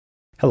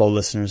Hello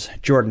listeners,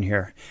 Jordan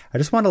here. I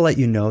just want to let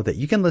you know that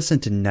you can listen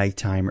to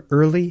Nighttime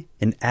early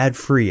and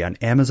ad-free on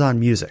Amazon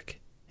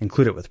Music,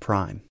 included with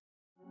Prime.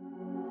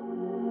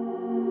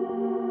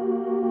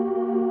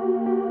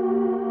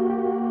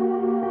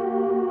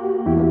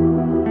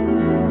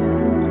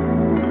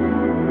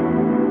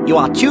 You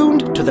are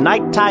tuned to the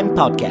Nighttime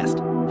Podcast,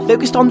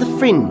 focused on the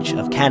fringe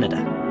of Canada.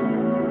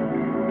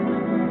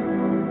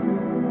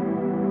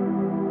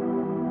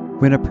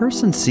 When a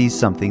person sees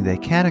something they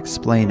can't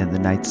explain in the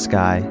night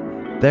sky,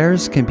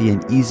 theirs can be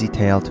an easy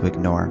tale to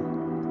ignore.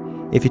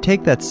 If you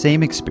take that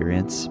same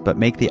experience, but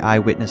make the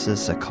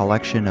eyewitnesses a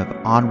collection of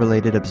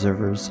unrelated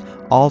observers,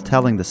 all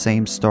telling the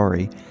same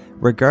story,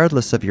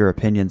 regardless of your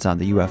opinions on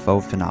the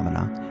UFO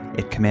phenomena,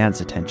 it commands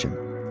attention.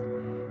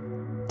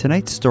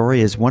 Tonight's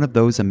story is one of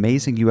those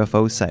amazing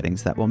UFO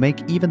sightings that will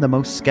make even the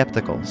most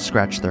skeptical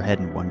scratch their head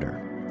in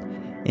wonder.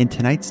 In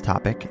tonight's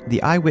topic,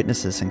 the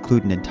eyewitnesses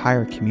include an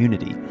entire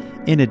community,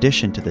 in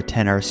addition to the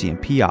 10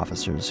 RCMP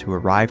officers who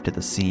arrived at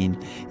the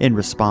scene in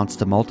response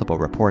to multiple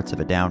reports of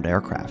a downed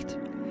aircraft.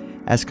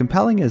 As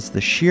compelling as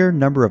the sheer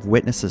number of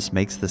witnesses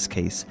makes this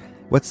case,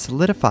 what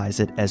solidifies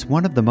it as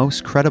one of the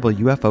most credible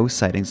UFO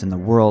sightings in the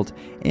world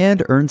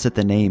and earns it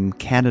the name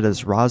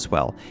Canada's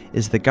Roswell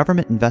is the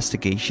government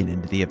investigation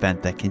into the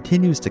event that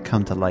continues to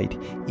come to light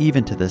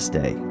even to this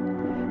day.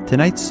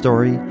 Tonight's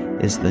story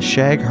is the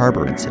Shag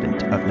Harbour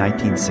incident of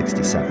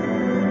 1967.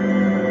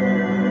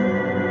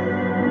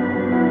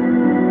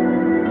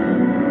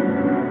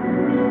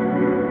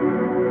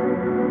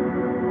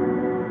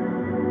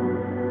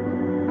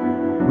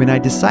 When I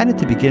decided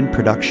to begin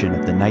production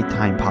of the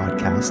Nighttime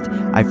Podcast,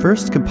 I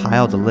first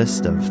compiled a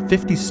list of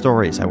 50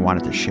 stories I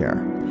wanted to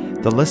share.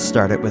 The list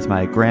started with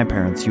my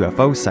grandparents'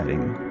 UFO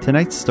sighting.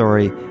 Tonight's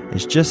story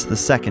is just the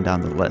second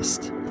on the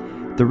list.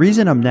 The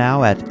reason I'm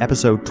now at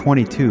episode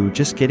 22,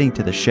 just getting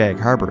to the Shag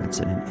Harbour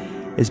incident,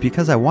 is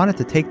because I wanted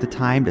to take the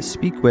time to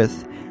speak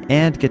with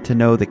and get to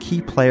know the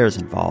key players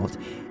involved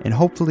and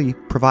hopefully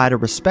provide a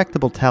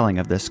respectable telling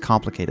of this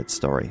complicated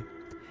story.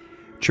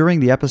 During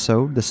the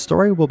episode, the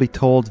story will be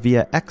told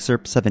via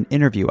excerpts of an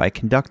interview I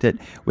conducted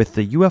with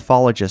the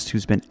ufologist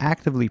who's been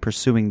actively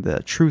pursuing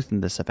the truth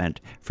in this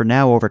event for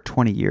now over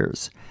 20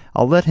 years.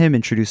 I'll let him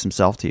introduce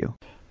himself to you.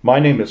 My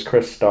name is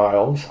Chris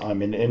Stiles.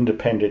 I'm an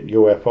independent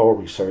UFO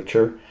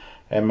researcher,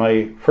 and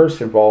my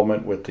first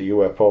involvement with the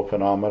UFO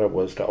phenomena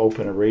was to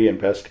open a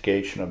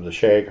re-investigation of the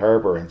Shag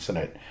Harbour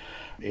incident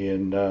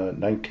in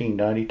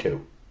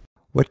 1992.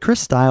 What Chris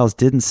Stiles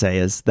didn't say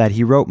is that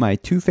he wrote my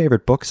two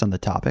favorite books on the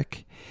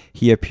topic,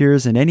 he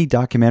appears in any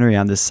documentary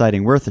on this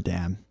sighting worth a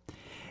damn,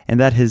 and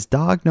that his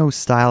dog-nosed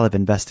style of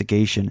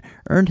investigation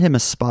earned him a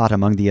spot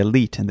among the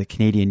elite in the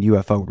Canadian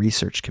UFO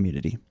research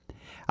community.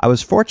 I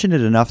was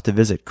fortunate enough to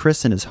visit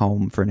Chris in his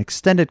home for an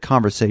extended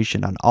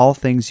conversation on all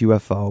things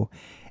UFO,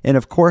 and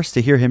of course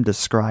to hear him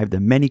describe the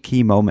many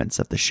key moments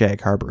of the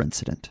Shag Harbour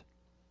incident.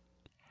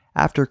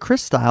 After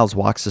Chris Stiles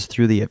walks us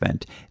through the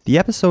event, the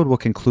episode will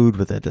conclude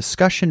with a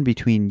discussion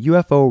between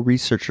UFO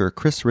researcher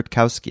Chris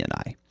Rutkowski and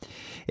I.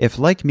 If,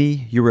 like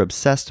me, you were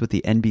obsessed with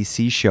the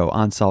NBC show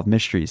Unsolved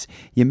Mysteries,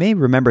 you may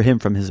remember him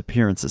from his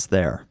appearances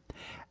there.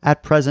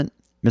 At present,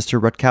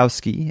 Mr.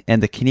 Rutkowski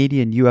and the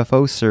Canadian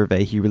UFO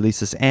survey he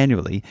releases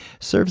annually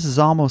serves as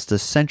almost a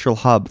central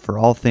hub for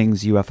all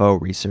things UFO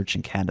research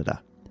in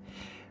Canada.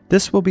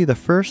 This will be the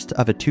first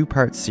of a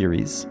two-part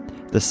series.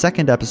 The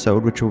second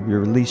episode, which will be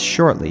released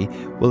shortly,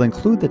 will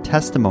include the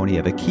testimony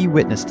of a key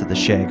witness to the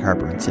Shag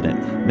Harbour incident,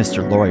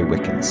 Mr. Laurie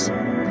Wickens.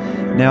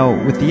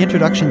 Now, with the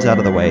introductions out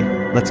of the way,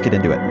 let's get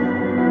into it.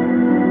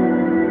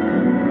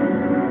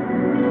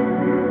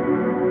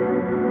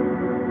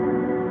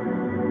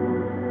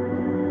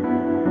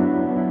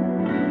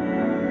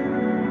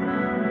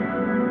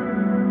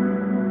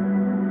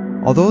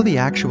 Although the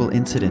actual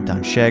incident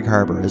on Shag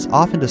Harbour is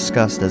often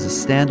discussed as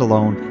a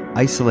standalone,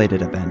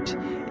 isolated event,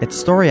 its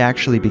story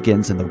actually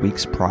begins in the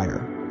weeks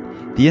prior.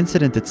 The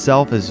incident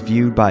itself is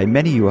viewed by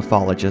many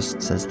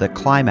ufologists as the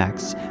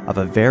climax of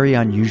a very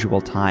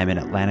unusual time in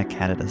Atlantic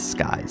Canada's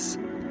skies.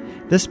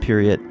 This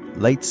period,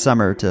 late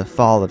summer to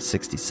fall of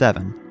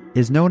 '67,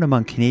 is known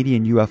among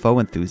Canadian UFO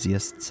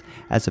enthusiasts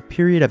as a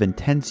period of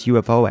intense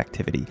UFO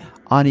activity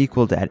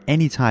unequaled at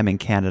any time in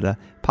Canada,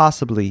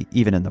 possibly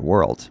even in the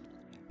world.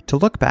 To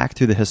look back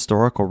through the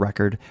historical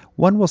record,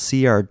 one will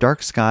see our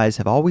dark skies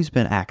have always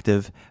been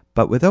active,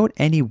 but without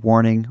any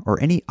warning or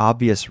any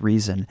obvious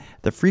reason,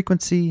 the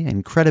frequency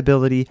and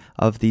credibility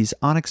of these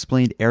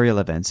unexplained aerial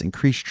events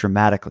increased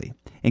dramatically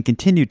and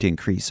continued to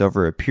increase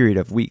over a period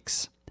of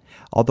weeks.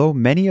 Although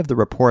many of the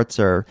reports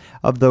are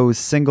of those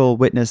single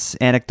witness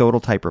anecdotal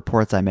type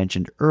reports I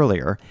mentioned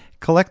earlier,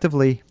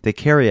 collectively they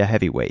carry a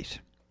heavy weight.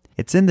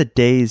 It's in the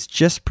days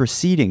just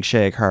preceding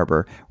Shag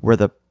Harbour where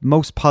the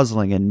most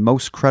puzzling and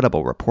most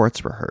credible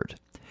reports were heard.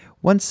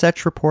 One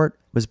such report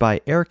was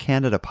by Air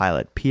Canada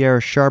pilot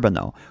Pierre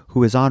Charbonneau, who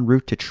was en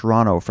route to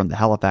Toronto from the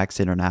Halifax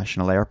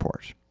International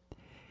Airport.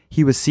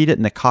 He was seated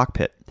in the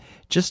cockpit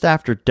just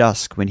after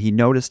dusk when he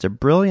noticed a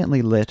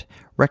brilliantly lit,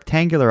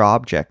 rectangular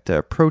object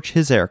approach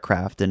his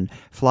aircraft and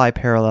fly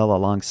parallel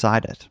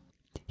alongside it.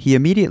 He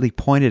immediately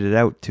pointed it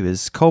out to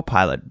his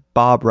co-pilot,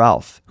 Bob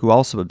Ralph, who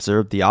also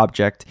observed the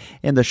object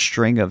and the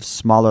string of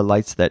smaller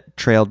lights that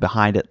trailed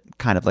behind it,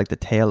 kind of like the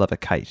tail of a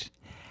kite.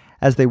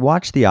 As they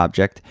watched the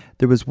object,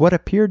 there was what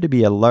appeared to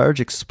be a large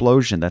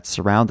explosion that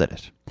surrounded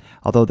it,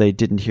 although they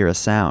didn't hear a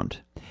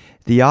sound.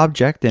 The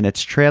object and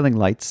its trailing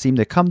lights seemed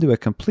to come to a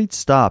complete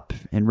stop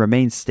and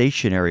remain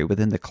stationary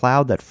within the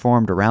cloud that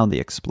formed around the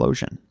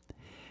explosion.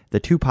 The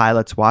two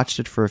pilots watched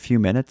it for a few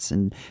minutes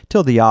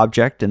until the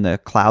object and the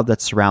cloud that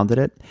surrounded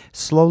it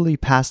slowly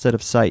passed out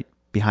of sight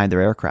behind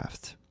their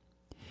aircraft.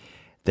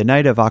 The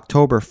night of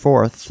October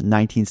 4th,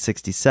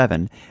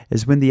 1967,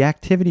 is when the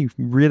activity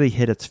really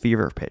hit its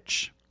fever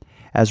pitch.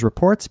 As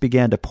reports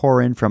began to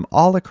pour in from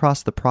all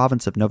across the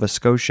province of Nova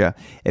Scotia,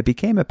 it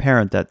became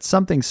apparent that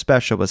something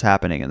special was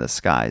happening in the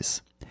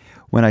skies.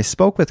 When I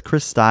spoke with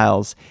Chris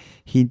Stiles,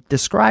 he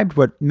described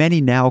what many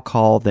now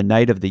call the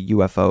Night of the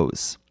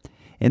UFOs.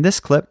 In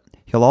this clip,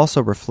 he'll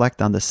also reflect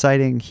on the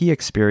sighting he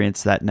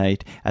experienced that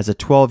night as a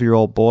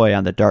 12-year-old boy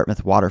on the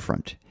Dartmouth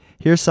waterfront.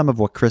 Here's some of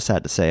what Chris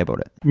had to say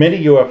about it.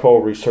 Many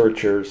UFO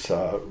researchers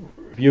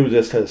view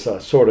this as a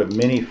sort of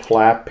mini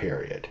flap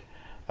period,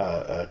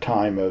 a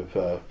time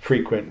of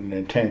frequent and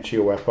intense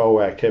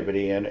UFO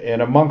activity,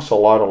 and amongst a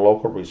lot of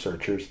local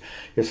researchers,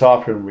 it's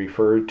often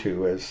referred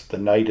to as the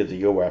Night of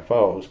the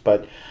UFOs,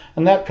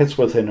 and that fits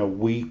within a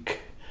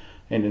week,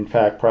 and in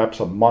fact perhaps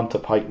a month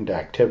of heightened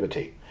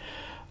activity.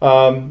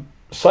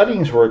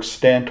 Sightings were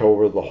extant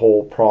over the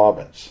whole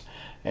province,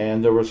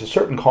 and there was a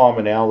certain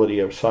commonality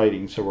of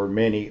sightings. There were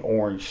many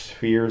orange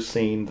spheres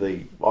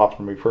seen,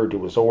 often referred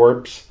to as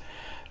orbs,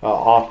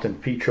 often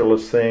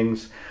featureless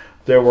things.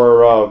 There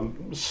were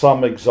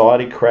some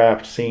exotic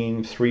craft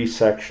seen, 3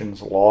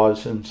 sections,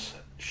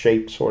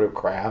 lozenge-shaped sort of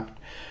craft.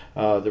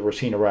 They were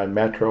seen around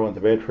Metro and the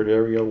Bedford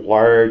area,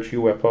 large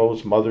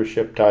UFOs,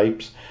 mothership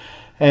types,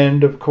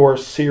 and of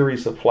course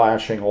series of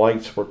flashing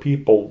lights where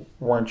people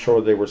weren't sure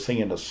they were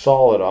seeing a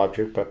solid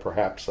object, but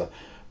perhaps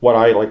what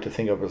I like to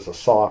think of as a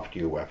soft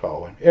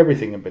UFO, and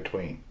everything in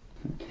between.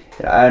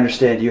 I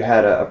understand you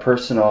had a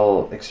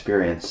personal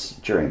experience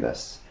during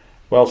this.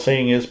 Well,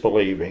 seeing is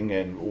believing,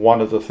 and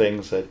one of the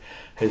things that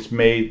has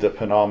made the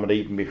phenomena,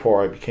 even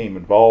before I became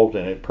involved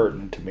in it,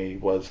 pertinent to me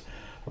was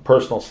a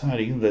personal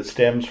sighting that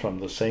stems from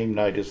the same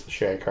night as the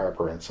Shag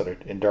Harbour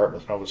incident in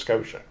Dartmouth, Nova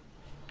Scotia.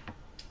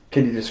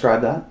 Can you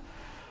describe that?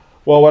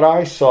 Well, what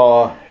I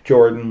saw,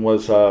 Jordan,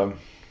 was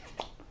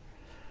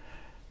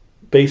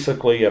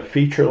basically a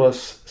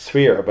featureless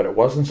sphere, but it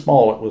wasn't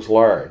small, it was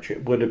large.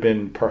 It would have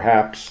been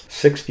perhaps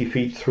 60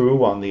 feet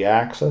through on the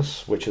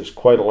axis, which is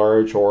quite a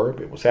large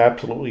orb. It was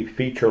absolutely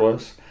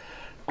featureless,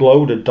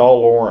 glowed a dull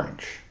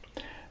orange,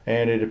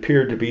 and it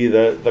appeared to be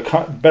the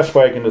best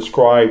way I can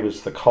describe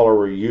is the color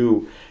or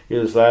hue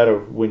is that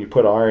of when you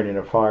put iron in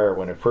a fire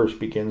when it first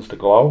begins to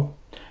glow.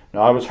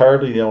 Now, I was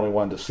hardly the only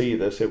one to see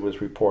this. It was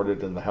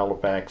reported in the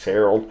Halifax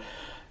Herald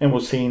and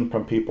was seen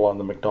from people on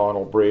the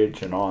McDonald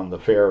Bridge and on the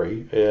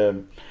ferry.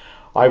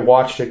 I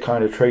watched it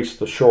kind of trace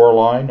the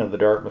shoreline of the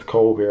Dartmouth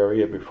Cove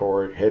area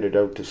before it headed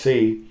out to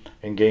sea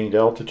and gained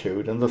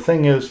altitude. And the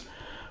thing is,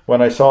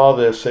 when I saw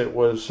this, it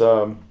was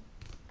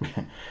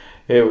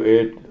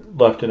it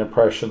left an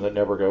impression that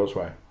never goes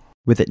away.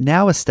 With it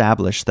now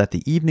established that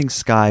the evening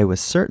sky was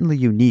certainly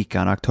unique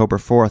on October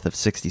 4th of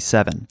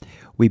 67,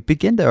 we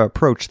begin to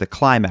approach the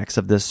climax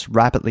of this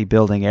rapidly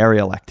building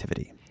aerial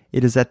activity.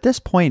 It is at this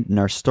point in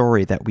our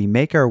story that we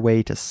make our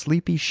way to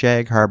sleepy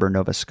Shag Harbour,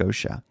 Nova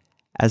Scotia.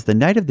 As the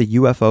night of the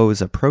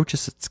UFOs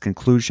approaches its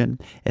conclusion,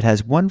 it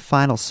has one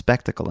final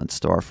spectacle in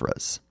store for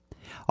us.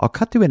 I'll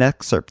cut to an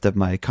excerpt of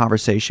my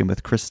conversation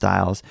with Chris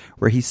Stiles,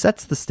 where he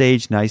sets the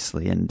stage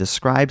nicely and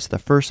describes the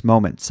first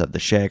moments of the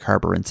Shag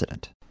Harbour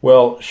incident.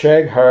 Well,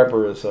 Shag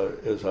Harbour is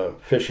a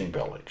fishing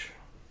village,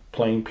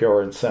 plain, pure,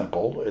 and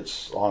simple.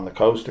 It's on the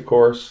coast, of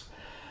course.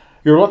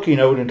 You're looking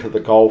out into the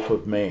Gulf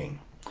of Maine,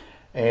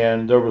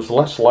 and there was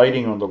less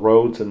lighting on the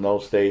roads in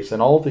those days,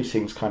 and all these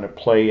things kind of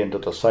play into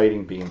the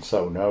sighting being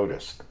so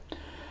noticed.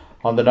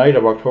 On the night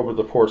of October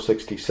the 4th,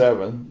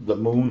 67, the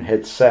moon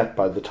had set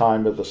by the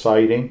time of the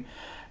sighting,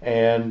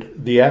 and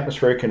the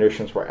atmospheric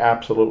conditions were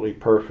absolutely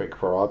perfect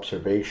for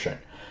observation.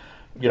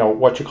 You know,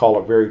 what you call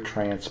a very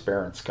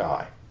transparent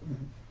sky.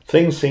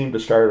 Things seemed to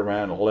start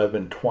around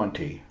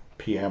 11:20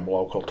 p.m.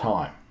 local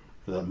time.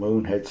 The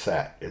moon had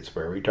set. It's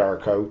very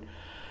dark out.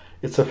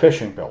 It's a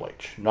fishing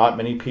village. Not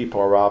many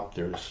people are up.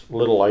 There's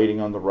little lighting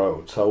on the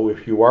road. So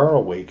if you are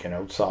awake and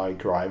outside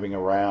driving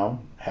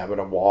around, having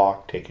a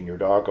walk, taking your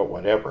dog out,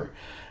 whatever,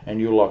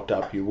 and you looked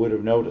up, you would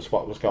have noticed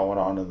what was going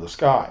on in the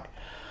sky.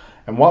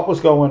 And what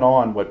was going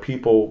on, what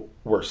people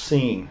were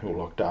seeing who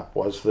looked up,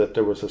 was that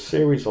there was a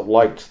series of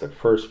lights that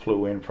first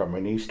flew in from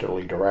an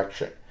easterly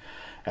direction.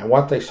 And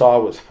what they saw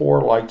was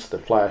 4 lights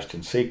that flashed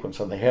in sequence,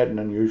 and they had an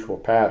unusual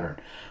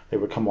pattern. They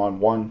would come on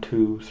 1,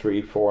 2,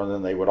 3, 4, and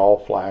then they would all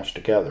flash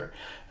together.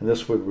 And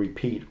this would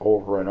repeat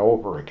over and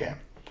over again.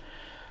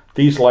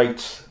 These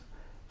lights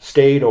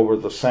stayed over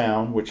the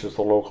Sound, which is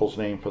the locals'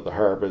 name for the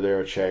harbour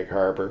there at Shag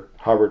Harbour,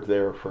 hovered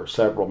there for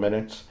several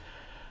minutes,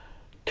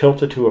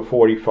 tilted to a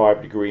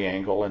 45-degree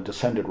angle and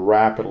descended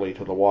rapidly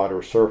to the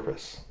water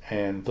surface.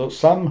 And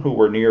some who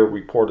were near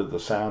reported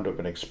the sound of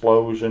an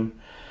explosion.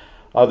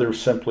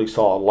 Others simply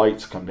saw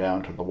lights come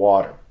down to the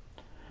water.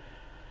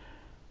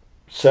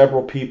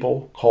 Several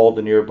people called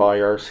the nearby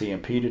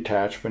RCMP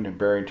detachment in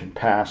Barrington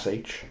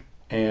Passage,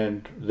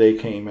 and they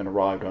came and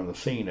arrived on the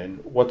scene.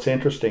 And what's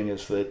interesting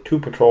is that 2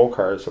 patrol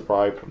cars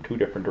arrived from 2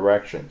 different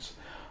directions.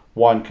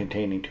 One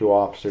containing 2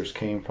 officers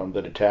came from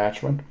the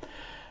detachment,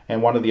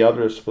 and one of the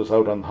others was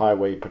out on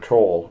highway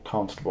patrol,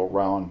 Constable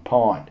Ron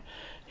Pond.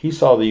 He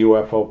saw the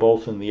UFO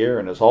both in the air,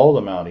 and as all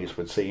the Mounties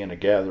would see in a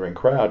gathering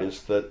crowd,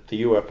 is that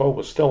the UFO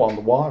was still on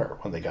the water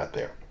when they got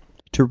there.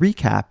 To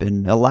recap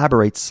and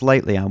elaborate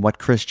slightly on what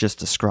Chris just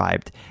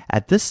described,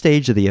 at this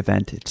stage of the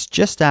event, it's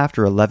just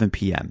after 11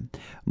 p.m.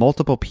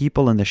 Multiple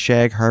people in the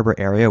Shag Harbour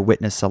area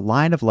witness a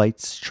line of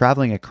lights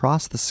traveling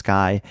across the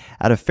sky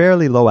at a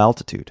fairly low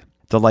altitude.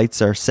 The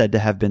lights are said to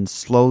have been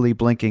slowly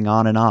blinking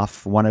on and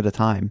off one at a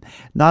time,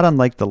 not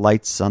unlike the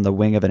lights on the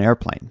wing of an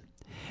airplane.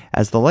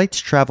 As the lights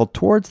traveled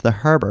towards the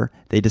harbour,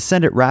 they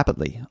descended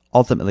rapidly,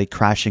 ultimately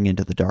crashing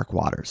into the dark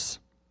waters.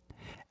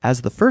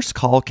 As the first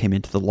call came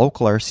into the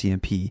local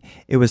RCMP,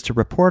 it was to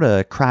report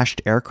a crashed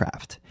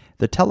aircraft.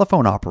 The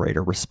telephone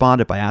operator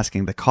responded by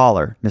asking the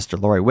caller, Mr.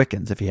 Laurie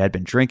Wickens, if he had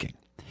been drinking.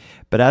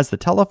 But as the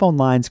telephone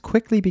lines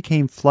quickly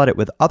became flooded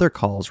with other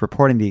calls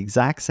reporting the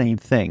exact same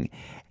thing,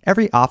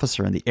 every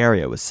officer in the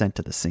area was sent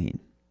to the scene.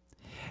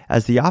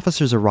 As the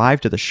officers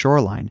arrived to the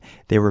shoreline,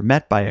 they were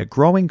met by a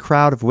growing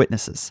crowd of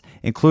witnesses,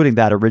 including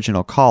that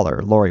original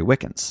caller, Laurie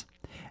Wickens.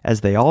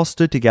 As they all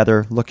stood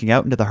together looking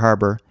out into the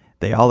harbour,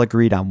 they all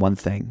agreed on one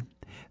thing.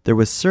 There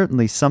was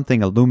certainly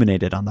something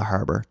illuminated on the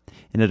harbour,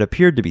 and it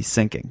appeared to be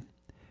sinking.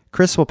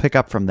 Chris will pick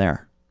up from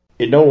there.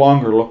 It no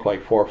longer looked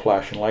like 4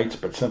 flashing lights,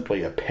 but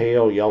simply a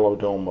pale yellow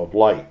dome of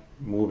light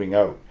moving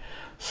out.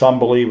 Some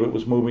believe it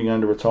was moving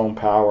under its own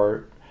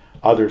power.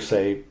 Others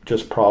say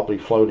just probably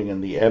floating in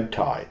the ebb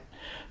tide.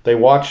 They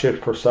watched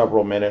it for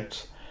several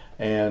minutes,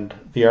 and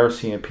the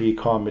RCMP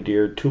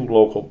commandeered 2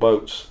 local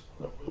boats,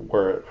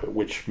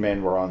 which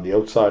men were on the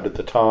outside of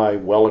the tie,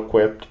 well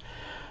equipped.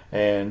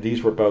 And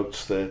these were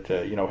boats that,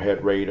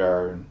 had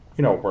radar and,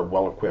 were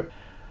well equipped.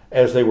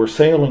 As they were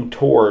sailing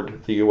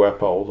toward the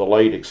UFO, the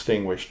light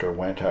extinguished or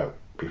went out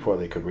before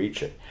they could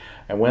reach it.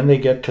 And when they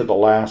get to the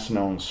last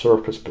known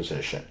surface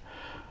position,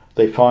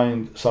 they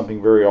find something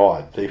very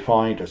odd. They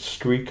find a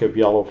streak of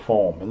yellow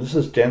foam, and this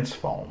is dense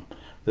foam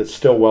that's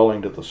still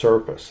welling to the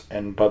surface.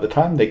 And by the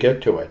time they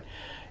get to it,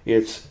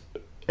 it's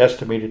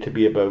estimated to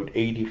be about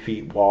 80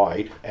 feet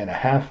wide and a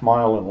half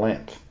mile in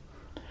length.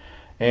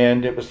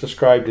 And it was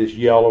described as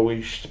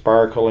yellowish,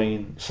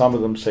 sparkling. Some of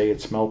them say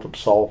it smelt of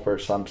sulfur,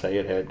 some say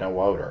it had no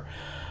odor.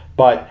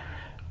 But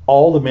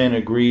all the men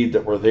agreed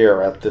that were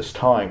there at this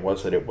time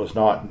was that it was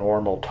not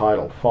normal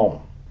tidal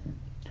foam.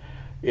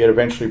 It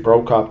eventually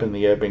broke up in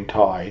the ebbing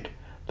tide.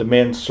 The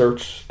men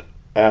searched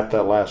at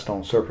that last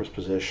known surface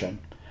position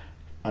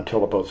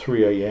until about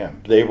 3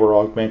 a.m. They were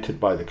augmented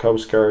by the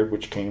Coast Guard,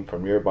 which came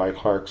from nearby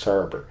Clark's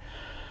Harbour.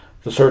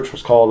 The search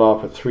was called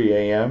off at 3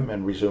 a.m.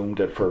 and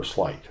resumed at first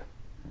light.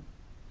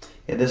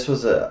 Yeah, this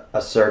was a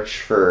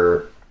search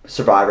for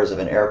survivors of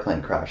an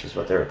airplane crash is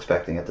what they're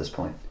expecting at this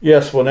point.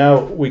 Yes, well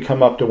now we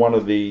come up to one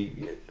of the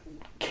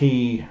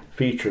key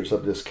features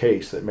of this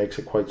case that makes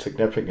it quite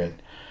significant,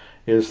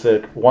 is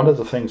that one of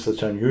the things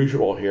that's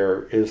unusual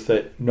here is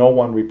that no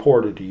one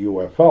reported a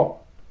UFO.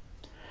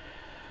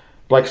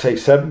 Like I say,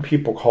 7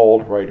 people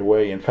called right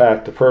away. In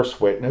fact, the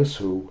first witness,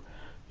 who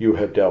you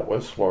have dealt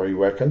with, Laurie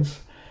Wickens,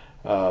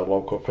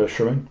 local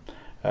fisherman,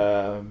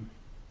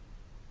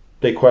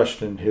 they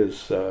questioned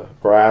his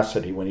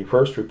veracity when he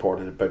first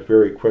reported it, but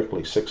very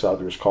quickly 6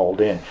 others called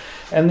in.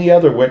 And the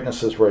other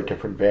witnesses were at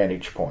different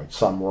vantage points.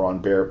 Some were on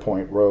Bear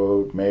Point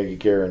Road, Maggie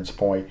Guerin's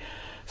Point,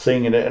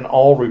 seeing it, and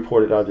all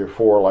reported either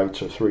 4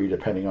 lights or 3,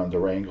 depending on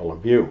their angle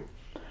of view.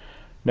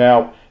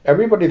 Now,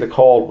 everybody that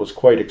called was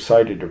quite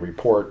excited to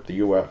report the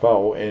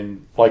UFO,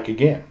 and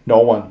again, no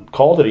one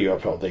called it a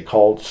UFO. They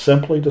called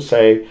simply to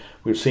say,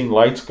 we've seen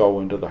lights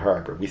go into the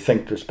harbor. We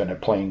think there's been a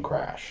plane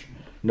crash.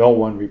 No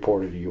one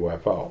reported a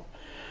UFO.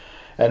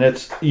 And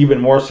it's even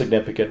more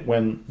significant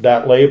when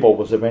that label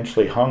was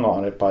eventually hung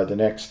on it by the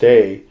next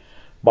day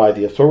by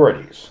the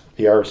authorities,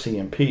 the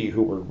RCMP,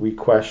 who were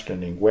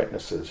re-questioning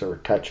witnesses or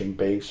touching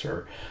base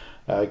or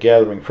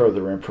gathering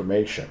further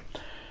information.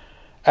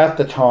 At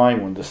the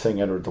time when this thing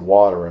entered the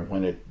water and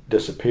when it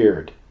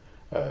disappeared,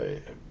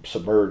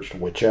 submerged,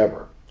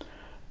 whichever,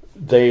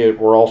 they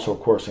were also,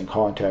 of course, in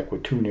contact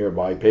with 2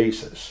 nearby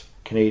bases.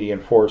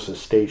 Canadian Forces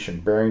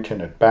stationed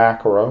Barrington at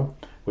Bacaro,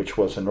 which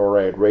was a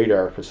NORAD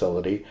radar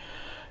facility,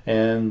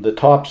 and the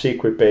top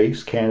secret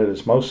base,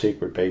 Canada's most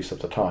secret base at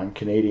the time,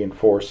 Canadian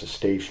Forces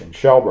Station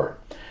Shelburne.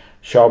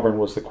 Shelburne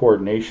was the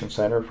coordination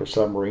center for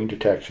submarine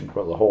detection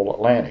for the whole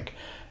Atlantic.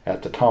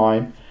 At the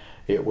time,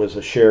 it was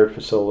a shared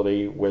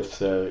facility with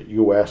the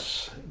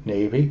U.S.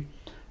 Navy,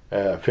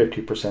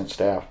 50%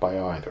 staffed by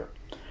either.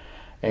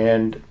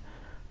 And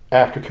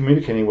after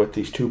communicating with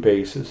these 2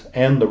 bases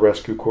and the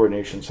Rescue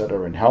Coordination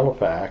Center in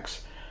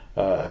Halifax,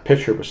 A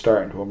picture was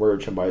starting to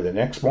emerge, and by the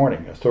next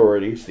morning,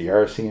 authorities, the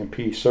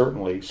RCMP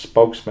certainly,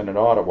 spokesmen in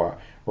Ottawa,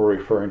 were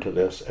referring to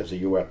this as a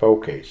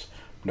UFO case.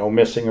 No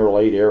missing or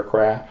late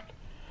aircraft,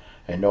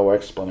 and no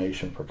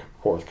explanation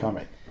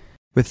forthcoming.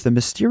 With the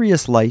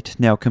mysterious light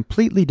now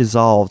completely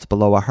dissolved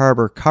below a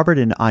harbour covered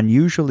in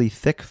unusually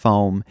thick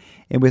foam,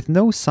 and with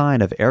no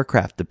sign of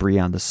aircraft debris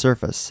on the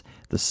surface,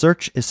 the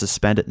search is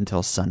suspended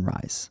until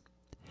sunrise.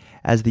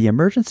 As the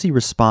emergency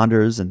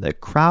responders and the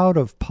crowd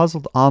of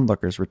puzzled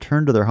onlookers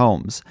return to their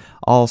homes,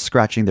 all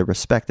scratching their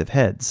respective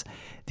heads,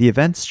 the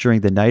events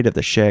during the night of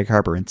the Shag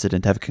Harbour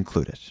incident have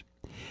concluded.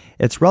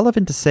 It's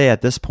relevant to say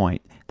at this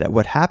point that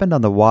what happened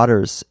on the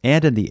waters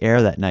and in the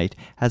air that night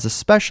has a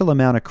special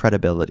amount of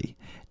credibility,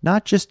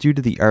 not just due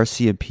to the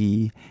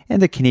RCMP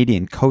and the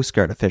Canadian Coast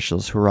Guard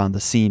officials who were on the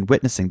scene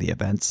witnessing the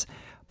events,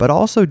 but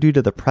also due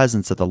to the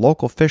presence of the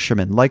local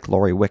fishermen like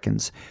Laurie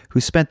Wickens, who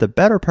spent the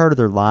better part of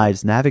their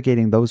lives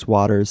navigating those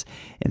waters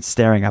and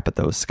staring up at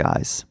those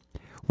skies.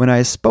 When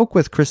I spoke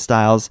with Chris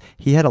Stiles,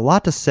 he had a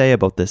lot to say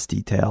about this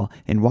detail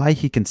and why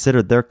he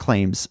considered their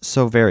claims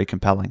so very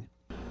compelling.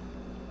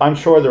 I'm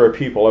sure there are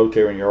people out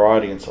there in your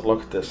audience that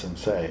look at this and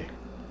say,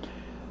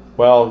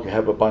 well, you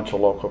have a bunch of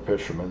local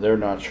fishermen, they're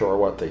not sure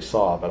what they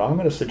saw, but I'm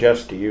going to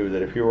suggest to you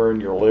that if you earn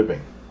your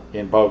living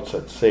in boats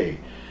at sea,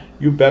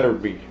 you better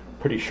be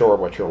pretty sure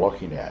what you're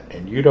looking at,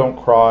 and you don't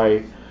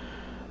cry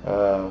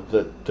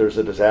that there's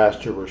a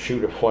disaster or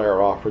shoot a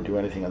flare off or do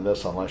anything on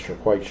this unless you're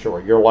quite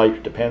sure. Your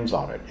life depends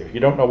on it. If you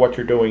don't know what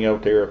you're doing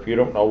out there, if you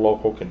don't know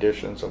local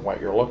conditions and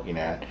what you're looking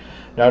at,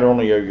 not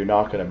only are you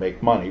not going to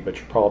make money, but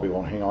you probably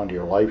won't hang on to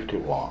your life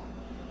too long.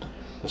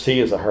 The sea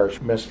is a harsh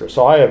mistress.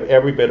 So I have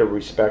every bit of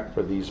respect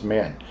for these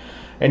men.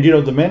 And you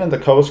know, the men in the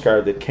Coast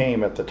Guard that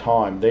came at the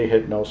time, they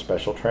had no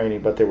special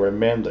training, but they were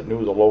men that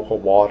knew the local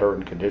water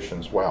and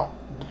conditions well.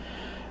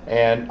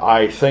 And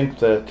I think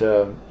that,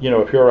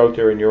 if you're out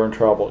there and you're in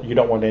trouble, you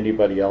don't want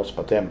anybody else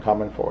but them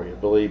coming for you.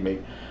 Believe me,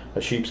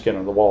 a sheepskin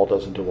on the wall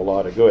doesn't do a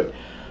lot of good.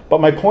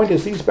 But my point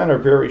is, these men are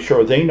very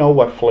sure. They know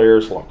what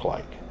flares look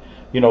like.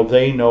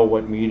 They know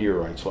what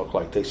meteorites look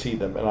like. They see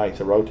them at night.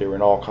 They're out there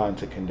in all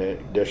kinds of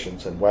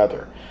conditions and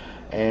weather.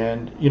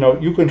 And,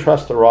 you can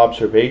trust their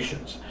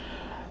observations.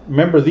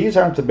 Remember, these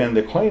aren't the men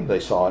that claimed they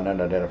saw an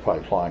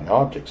unidentified flying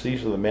objects.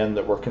 These are the men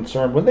that were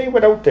concerned. When they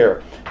went out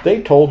there,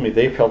 they told me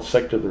they felt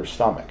sick to their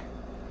stomach.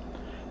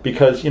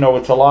 Because,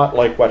 it's a lot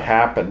like what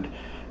happened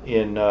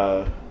in,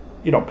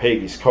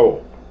 Peggy's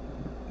Cove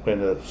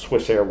when the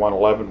Swiss Air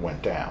 111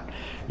 went down.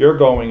 You're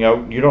going out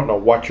and you don't know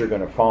what you're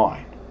going to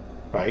find,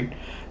 right?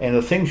 And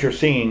the things you're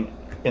seeing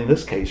in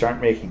this case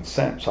aren't making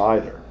sense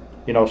either.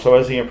 So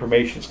as the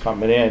information's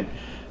coming in,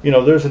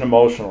 there's an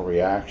emotional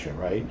reaction,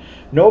 right?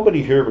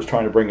 Nobody here was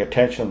trying to bring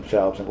attention to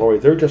themselves and glory.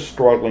 They're just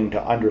struggling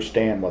to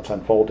understand what's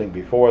unfolding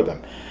before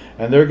them.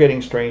 And they're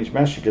getting strange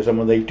messages. And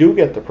when they do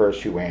get the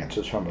first few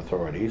answers from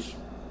authorities,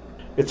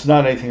 it's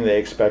not anything they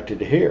expected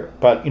to hear.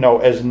 But,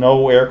 as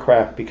no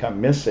aircraft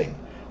become missing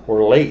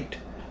or late,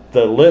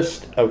 the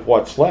list of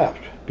what's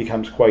left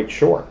becomes quite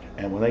short.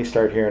 And when they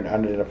start hearing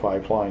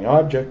unidentified flying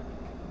object,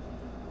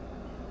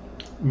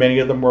 many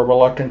of them were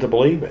reluctant to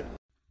believe it.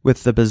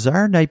 With the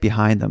bizarre night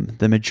behind them,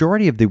 the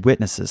majority of the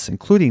witnesses,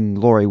 including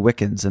Laurie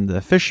Wickens and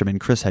the fishermen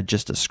Chris had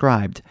just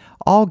described,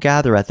 all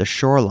gather at the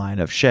shoreline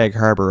of Shag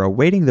Harbour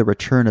awaiting the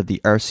return of the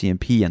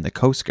RCMP and the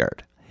Coast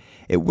Guard.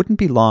 It wouldn't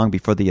be long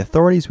before the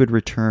authorities would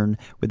return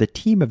with a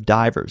team of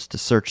divers to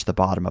search the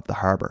bottom of the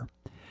harbour.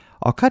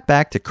 I'll cut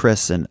back to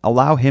Chris and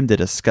allow him to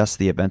discuss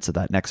the events of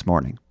that next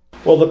morning.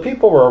 Well, the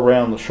people were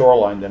around the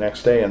shoreline the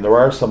next day, and there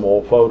are some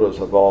old photos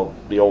of all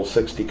the old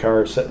 60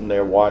 cars sitting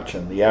there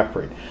watching the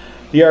effort.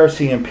 The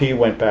RCMP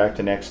went back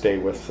the next day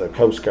with the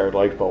Coast Guard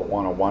Lifeboat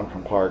 101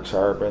 from Clark's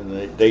Harbour,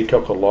 and they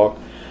took a look.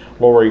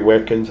 Laurie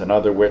Wickens and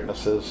other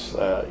witnesses,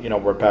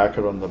 were back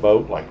on the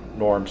boat, like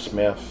Norm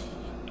Smith,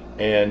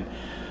 and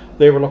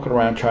they were looking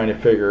around trying to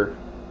figure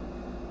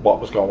what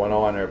was going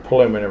on. A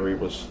preliminary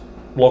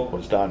look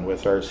was done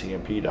with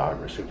RCMP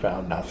divers who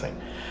found nothing.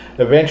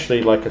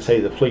 Eventually, like I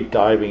say, the fleet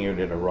diving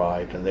unit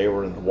arrived, and they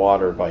were in the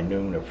water by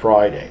noon of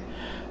Friday.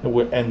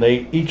 And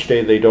each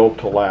day they dove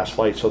to last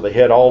light, so they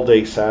had all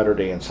day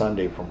Saturday and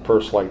Sunday from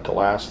first light to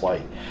last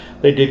light.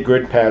 They did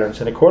grid patterns,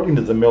 and according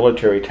to the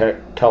military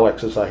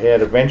telexes I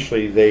had,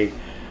 eventually they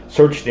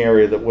searched an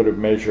area that would have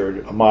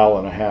measured 1.5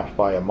 miles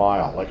by a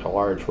mile, like a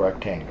large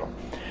rectangle.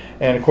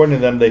 And according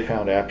to them, they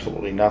found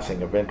absolutely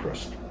nothing of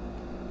interest.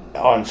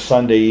 On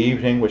Sunday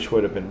evening, which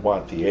would have been,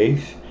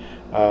 the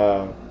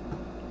 8th,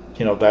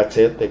 that's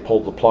it. They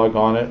pulled the plug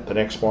on it. The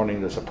next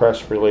morning there's a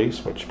press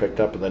release, which picked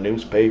up in the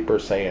newspaper,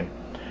 saying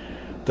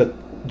that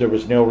there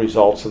was no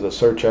results of the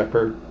search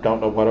effort.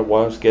 Don't know what it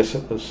was. Guess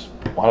it was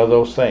one of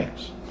those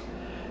things.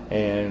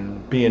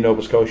 And being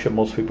Nova Scotia,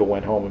 most people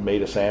went home and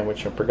made a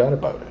sandwich and forgot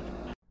about it.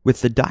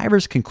 With the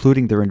divers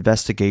concluding their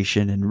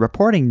investigation and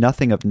reporting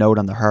nothing of note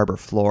on the harbour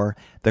floor,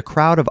 the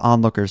crowd of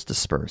onlookers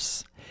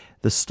disperse.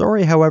 The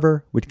story,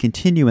 however, would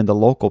continue in the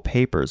local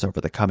papers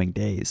over the coming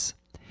days.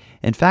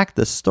 In fact,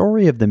 the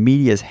story of the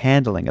media's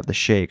handling of the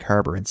Shag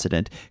Harbour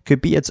incident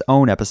could be its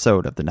own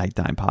episode of the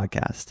Nighttime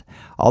Podcast.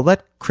 I'll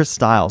let Chris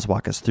Stiles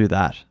walk us through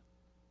that.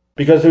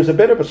 Because there's a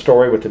bit of a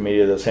story with the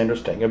media that's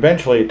interesting.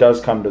 Eventually it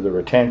does come to their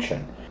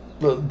attention.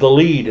 The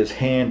lead is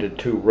handed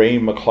to Ray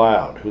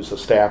McLeod, who's a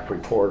staff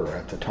reporter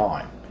at the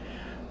time.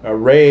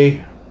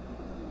 Ray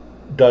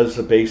does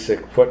the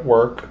basic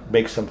footwork,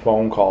 makes some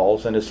phone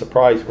calls, and is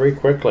surprised very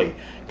quickly,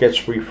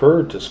 gets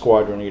referred to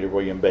Squadron Leader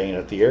William Bain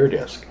at the air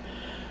desk.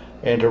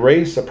 And to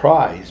Ray's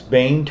surprise,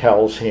 Bain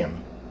tells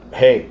him,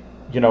 hey,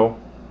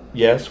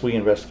 yes, we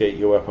investigate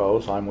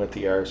UFOs. I'm with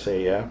the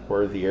RCAF.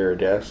 We're the air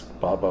desk,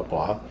 blah, blah,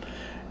 blah.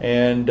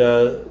 And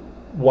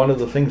one of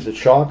the things that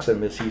shocks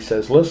him is he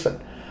says, listen,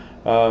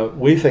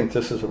 we think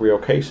this is a real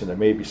case and there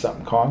may be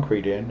something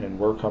concrete in, and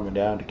we're coming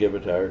down to give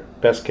it our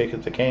best kick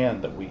at the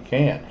can that we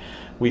can.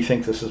 We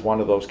think this is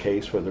one of those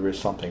cases where there is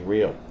something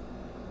real,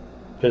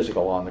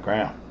 physical on the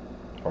ground,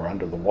 or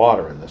under the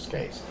water in this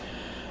case.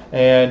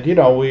 And,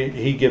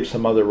 he gives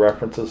some other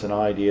references and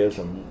ideas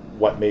and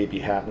what may be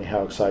happening,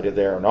 how excited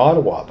they are in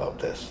Ottawa about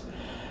this.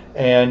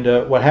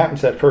 And what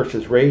happens at first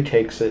is Ray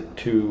takes it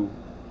to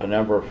a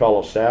number of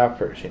fellow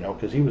staffers,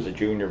 because he was a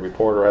junior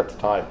reporter at the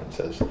time, and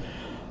says,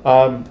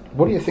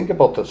 what do you think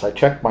about this? I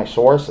checked my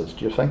sources.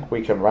 Do you think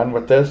we can run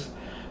with this?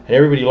 And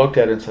everybody looked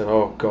at it and said,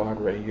 oh,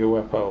 God, Ray,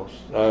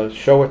 UFOs.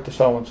 Show it to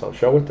so-and-so.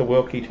 Show it to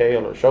Wilkie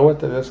Taylor. Show it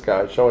to this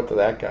guy. Show it to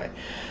that guy.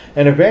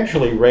 And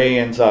eventually Ray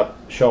ends up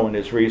showing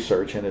his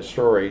research and his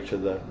story to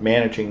the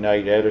managing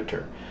night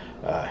editor,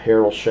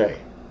 Harold Shea.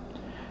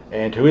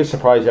 And to his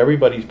surprise,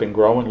 everybody's been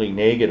growingly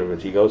negative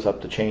as he goes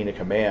up the chain of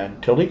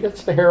command, till he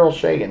gets to Harold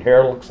Shea, and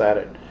Harold looks at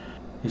it.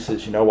 He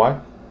says, you know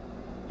what?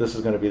 This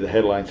is going to be the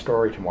headline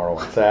story tomorrow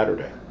on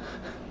Saturday.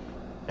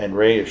 And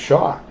Ray is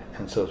shocked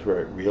and says,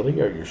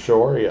 really? Are you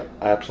sure? Yeah,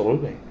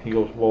 absolutely. He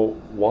goes, well,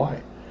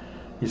 why?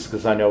 He says,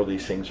 because I know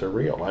these things are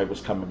real. I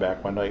was coming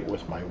back one night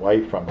with my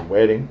wife from a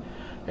wedding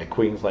at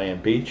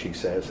Queensland Beach, he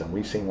says, and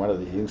we seen one of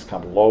these things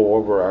come low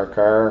over our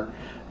car,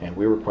 and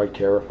we were quite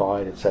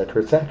terrified,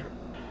 etc., etc.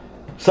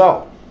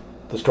 So,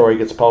 the story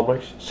gets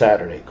published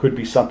Saturday. Could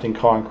be something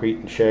concrete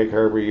in Shag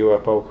Harbour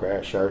UFO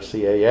crash,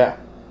 RCAF.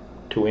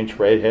 2-inch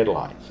red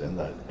headlines in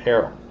the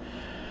Herald,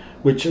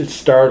 which is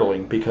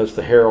startling because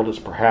the Herald is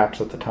perhaps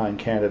at the time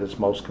Canada's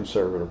most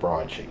conservative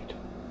broadsheet.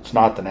 It's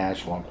not the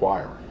National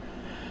Enquirer.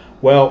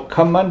 Well,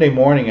 come Monday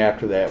morning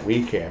after that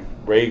weekend,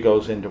 Ray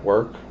goes into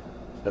work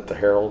at the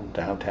Herald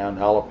downtown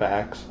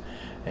Halifax,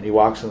 and he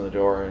walks in the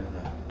door, and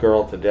the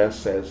girl at the desk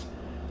says,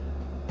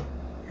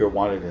 you're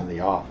wanted in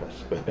the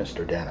office with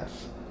Mr.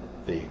 Dennis,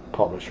 the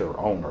publisher,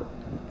 owner,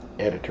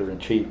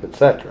 editor-in-chief,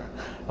 etc.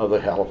 of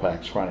the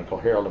Halifax Chronicle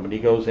Herald. And when he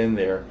goes in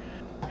there,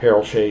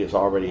 Harold Shea is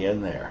already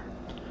in there.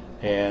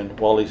 And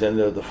while he's in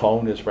there, the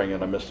phone is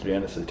ringing on Mr.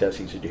 Dennis's desk.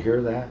 He said, did you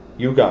hear that?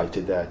 You guys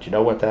did that. Do you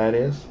know what that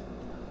is?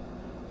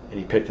 And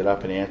he picked it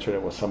up and answered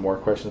it with some more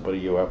questions about a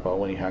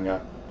UFO, and he hung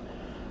up.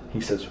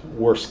 He says,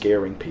 we're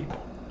scaring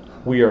people.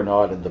 We are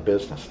not in the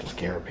business to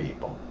scare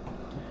people.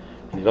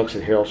 And he looks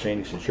at Harold Shea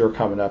and he says, you're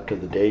coming up to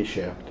the day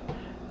shift.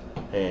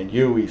 And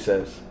you, he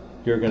says,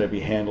 you're going to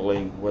be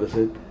handling,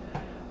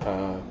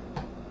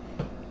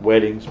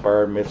 weddings,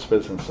 bar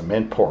mitzvahs, and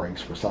cement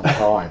pourings for some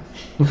time.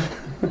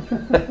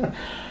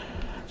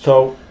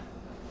 So,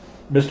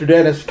 Mr.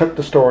 Dennis took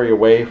the story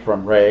away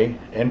from Ray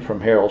and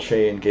from Harold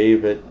Shea and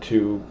gave it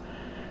to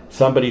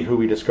somebody who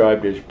he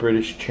described as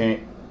British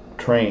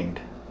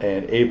trained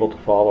and able to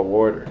follow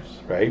orders,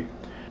 right?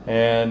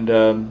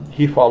 And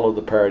he followed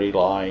the party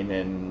line,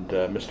 and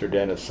Mr.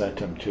 Dennis sent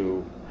him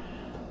to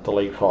the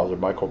late Father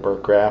Michael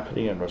Burke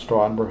Rafferty, an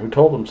astronomer, who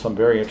told him some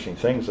very interesting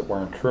things that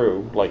weren't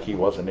true, like he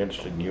wasn't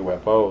interested in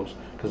UFOs,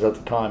 because at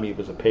the time he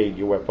was a paid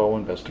UFO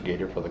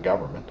investigator for the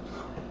government.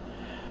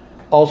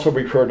 Also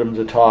referred him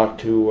to talk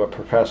to a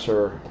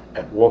professor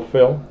at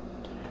Wolfville,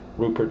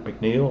 Rupert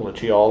McNeil, a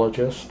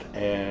geologist,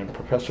 and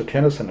Professor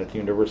Tennyson at the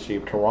University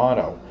of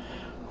Toronto,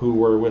 who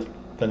were with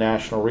the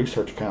National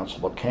Research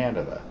Council of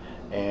Canada.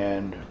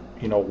 And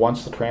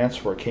once the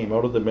transfer came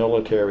out of the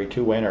military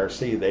to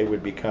NRC, they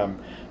would become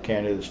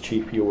Canada's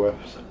chief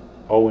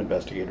UFO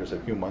investigators a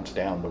few months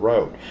down the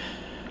road.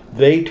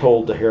 They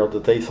told the Herald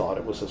that they thought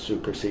it was a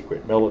super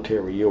secret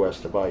military U.S.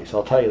 device.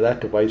 I'll tell you,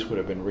 that device would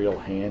have been real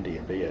handy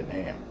in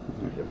Vietnam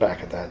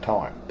back at that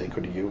time. They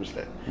could have used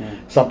it.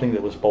 Something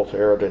that was both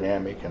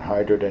aerodynamic and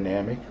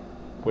hydrodynamic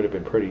would have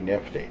been pretty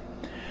nifty.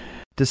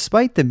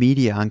 Despite the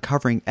media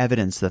uncovering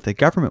evidence that the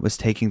government was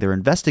taking their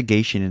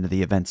investigation into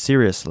the event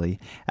seriously,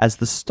 as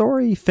the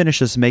story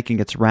finishes making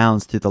its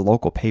rounds through the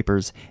local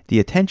papers, the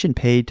attention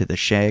paid to the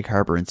Shag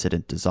Harbour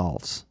incident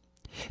dissolves.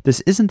 This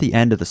isn't the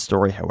end of the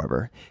story,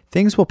 however.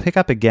 Things will pick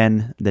up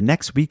again the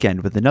next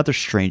weekend with another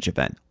strange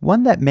event,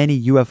 one that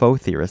many UFO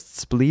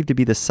theorists believe to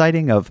be the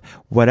sighting of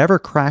whatever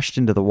crashed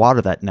into the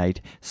water that night,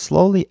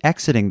 slowly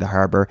exiting the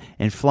harbour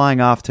and flying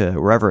off to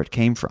wherever it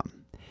came from.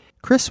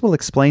 Chris will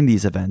explain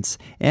these events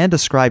and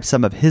describe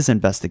some of his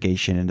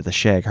investigation into the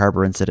Shag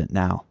Harbour incident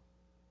now.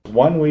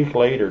 1 week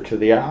later to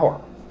the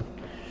hour,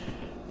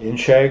 In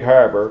Shag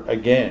Harbour,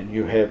 again,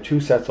 you have two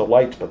sets of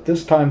lights, but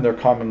this time they're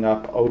coming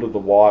up out of the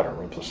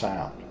water of the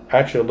Sound.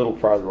 Actually, a little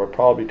farther,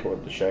 probably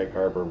toward the Shag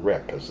Harbour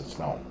Rip, as it's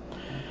known.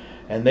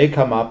 And they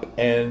come up,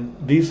 and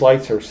these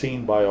lights are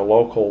seen by a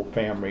local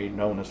family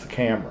known as the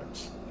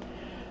Camerons.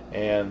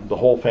 And the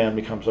whole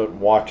family comes out and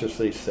watches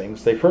these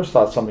things. They first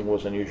thought something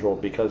was unusual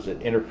because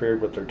it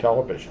interfered with their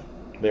television.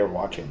 They were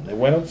watching. They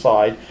went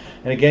outside,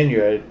 and again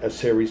you had a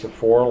series of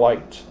 4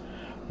 lights.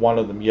 One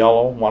of them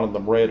yellow, one of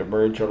them red,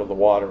 emerge out of the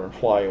water and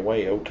fly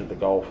away out to the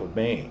Gulf of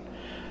Maine.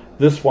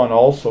 This one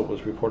also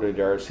was reported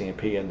to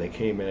RCMP, and they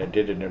came in and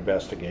did an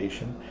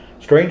investigation.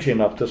 Strangely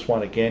enough, this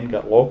one again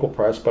got local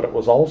press, but it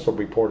was also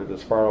reported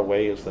as far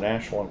away as the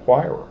National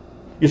Enquirer.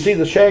 You see,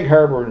 the Shag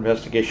Harbour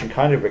investigation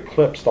kind of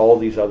eclipsed all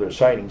these other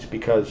sightings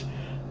because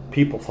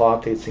people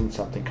thought they'd seen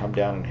something come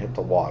down and hit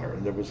the water,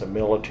 and there was a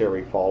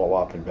military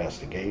follow-up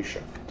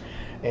investigation.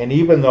 And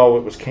even though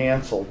it was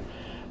canceled,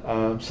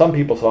 some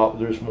people thought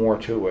there's more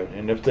to it.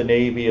 And if the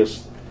Navy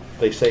is,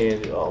 they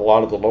say, a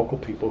lot of the local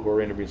people who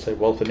are interviewed say,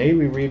 well, if the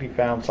Navy really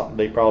found something,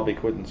 they probably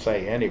couldn't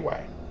say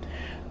anyway.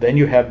 Then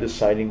you have this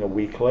sighting a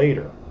week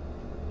later,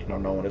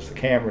 known as the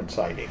Cameron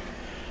sighting.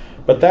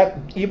 But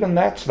even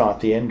that's not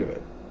the end of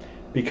it.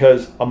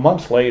 Because a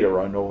month later,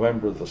 on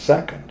November the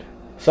 2nd,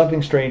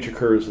 something strange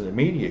occurs in the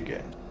media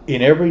again.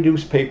 In every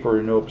newspaper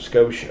in Nova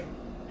Scotia,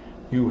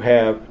 you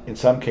have, in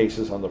some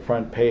cases on the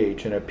front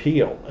page, an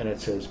appeal, and it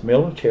says,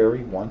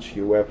 military wants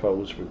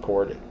UFOs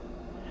reported.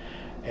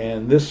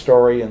 And this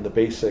story and the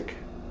basic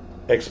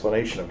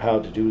explanation of how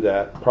to do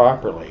that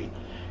properly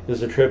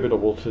is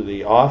attributable to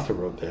the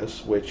author of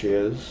this, which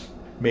is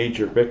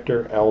Major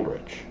Victor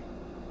Eldridge.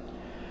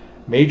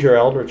 Major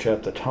Eldridge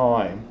at the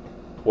time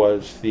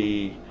was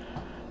the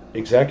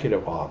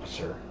executive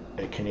officer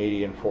at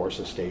Canadian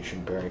Forces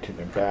Station Barrington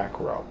and Back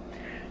Row.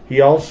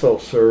 He also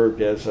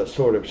served as a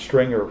sort of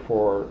stringer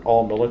for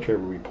all military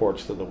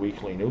reports to the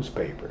weekly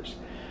newspapers.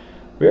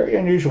 Very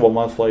unusual a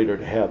month later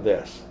to have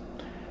this.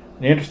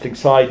 An interesting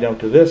side note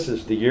to this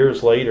is the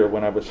years later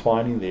when I was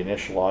finding the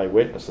initial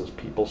eyewitnesses,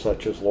 people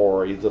such as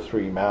Laurie, the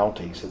 3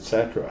 Mounties,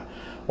 etc.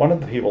 One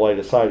of the people I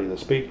decided to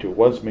speak to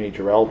was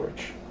Major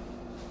Eldridge.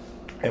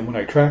 And when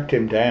I tracked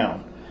him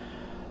down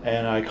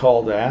and I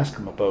called to ask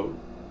him about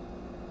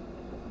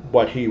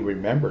what he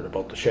remembered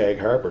about the Shag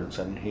Harbors,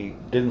 and he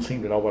didn't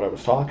seem to know what I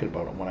was talking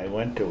about. And when I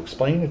went to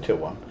explain it to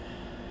him,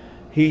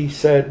 he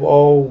said,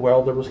 oh,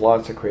 well, there was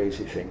lots of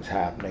crazy things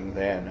happening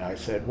then. And I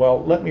said,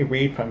 well, let me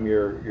read from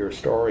your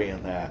story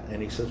and that.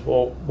 And he says,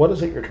 well, what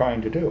is it you're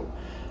trying to do?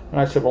 And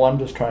I said, well, I'm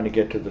just trying to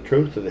get to the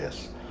truth of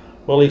this.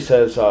 Well, he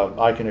says,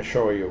 I can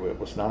assure you it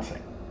was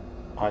nothing.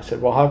 I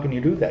said, well, how can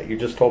you do that? You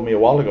just told me a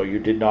while ago you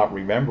did not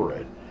remember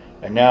it,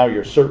 and now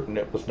you're certain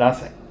it was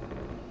nothing.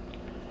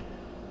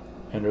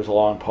 And there's a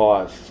long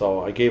pause,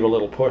 so I gave a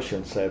little push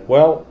and said,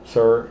 well,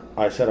 sir,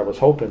 I said I was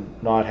hoping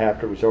not have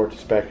to resort to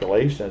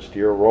speculation as to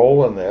your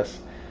role in this.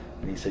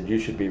 And he said, you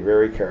should be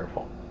very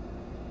careful.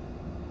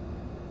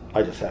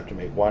 I just have to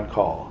make one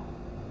call.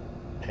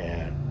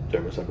 And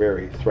there was a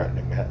very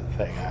threatening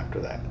thing after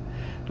that.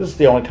 This is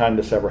the only time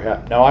this ever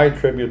happened. Now, I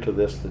attribute to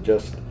this to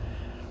just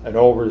an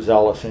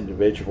overzealous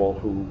individual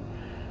who,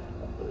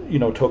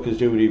 took his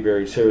duty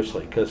very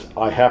seriously. Because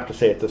I have to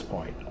say at this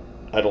point,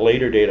 at a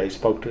later date, I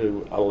spoke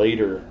to a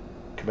later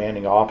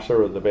commanding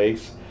officer of the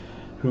base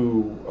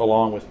who,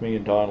 along with me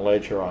and Don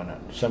Ledger on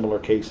similar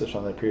cases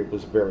on that period,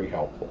 was very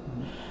helpful.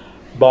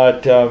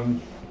 But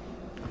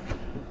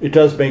it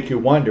does make you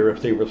wonder,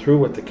 if they were through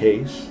with the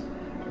case,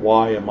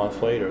 why a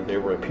month later they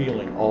were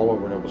appealing all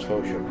over Nova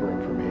Scotia for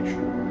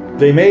information.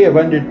 They may have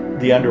ended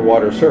the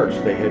underwater search.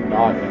 They had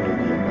not ended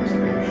the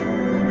investigation.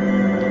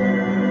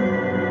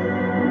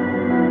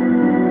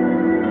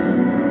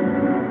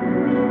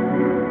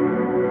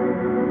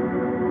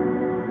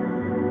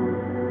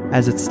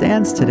 As it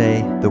stands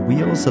today, the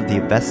wheels of the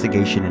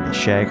investigation into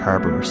Shag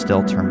Harbour are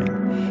still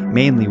turning,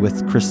 mainly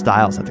with Chris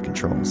Stiles at the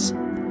controls.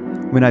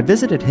 When I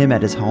visited him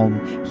at his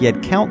home, he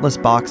had countless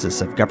boxes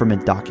of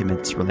government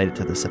documents related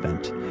to this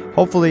event.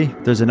 Hopefully,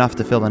 there's enough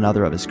to fill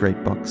another of his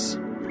great books.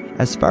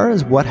 As far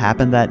as what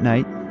happened that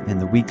night, and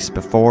the weeks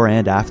before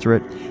and after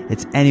it,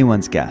 it's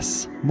anyone's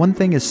guess. One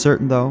thing is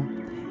certain though,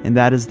 and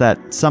that is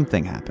that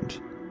something happened.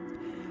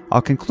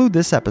 I'll conclude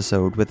this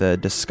episode with a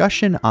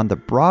discussion on the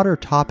broader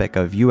topic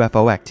of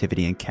UFO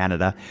activity in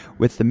Canada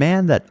with the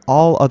man that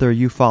all other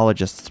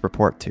ufologists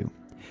report to.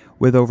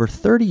 With over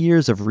 30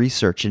 years of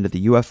research into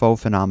the UFO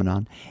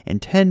phenomenon and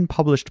 10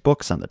 published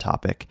books on the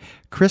topic,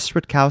 Chris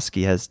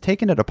Rutkowski has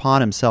taken it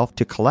upon himself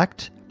to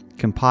collect,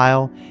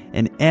 compile,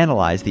 and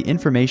analyze the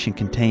information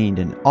contained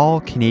in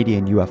all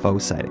Canadian UFO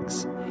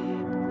sightings.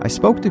 I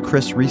spoke to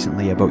Chris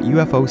recently about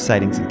UFO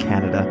sightings in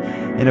Canada,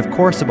 and of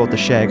course about the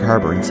Shag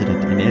Harbour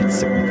incident and its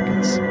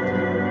significance.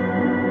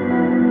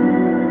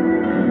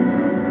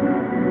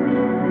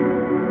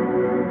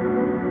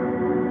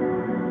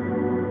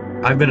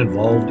 I've been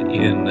involved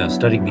in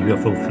studying the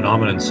UFO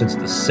phenomenon since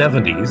the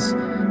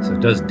 70s, so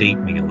it does date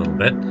me a little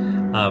bit.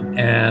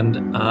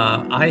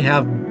 I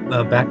have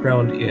a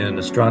background in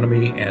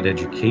astronomy and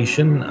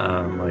education.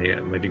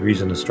 My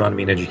degrees in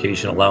astronomy and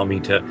education allow me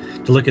to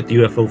look at the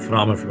UFO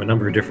phenomenon from a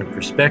number of different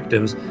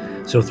perspectives.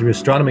 So through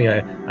astronomy,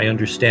 I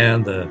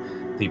understand the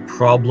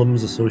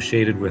problems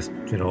associated with,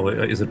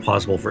 is it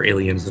possible for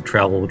aliens to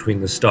travel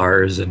between the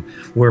stars, and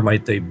where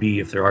might they be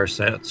if there are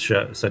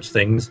such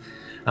things.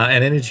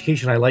 And in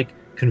education, I like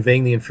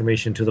conveying the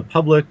information to the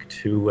public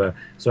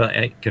so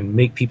I can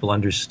make people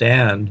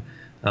understand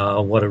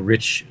what a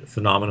rich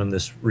phenomenon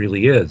this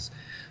really is.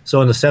 So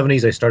in the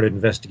 70s, I started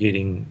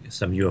investigating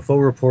some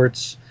UFO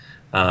reports.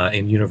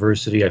 In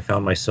university, I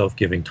found myself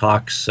giving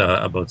talks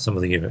about some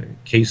of the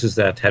cases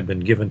that had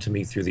been given to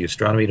me through the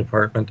astronomy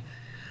department.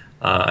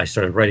 I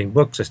started writing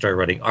books. I started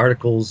writing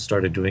articles.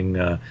 Started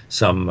doing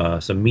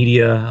some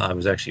media. I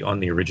was actually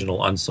on the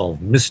original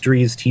Unsolved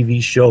Mysteries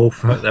TV show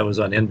that was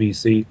on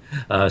NBC.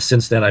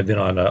 Since then, I've been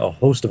on a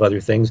host of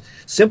other things,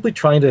 simply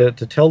trying to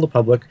tell the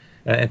public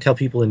and tell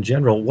people in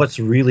general what's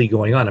really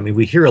going on. I mean,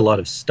 we hear a lot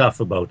of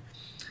stuff about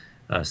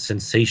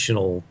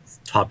sensational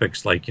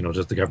topics like,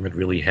 does the government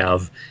really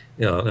have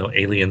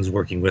aliens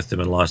working with them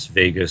in Las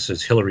Vegas?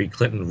 Is Hillary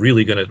Clinton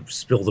really going to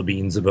spill the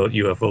beans about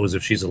UFOs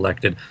if she's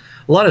elected?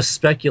 A lot of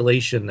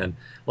speculation and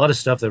a lot of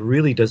stuff that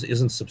really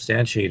isn't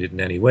substantiated in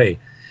any way.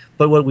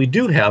 But what we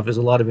do have is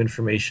a lot of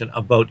information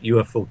about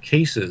UFO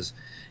cases.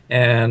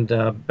 And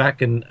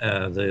back in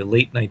the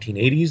late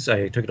 1980s,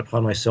 I took it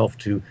upon myself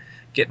to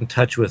get in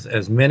touch with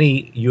as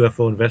many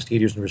UFO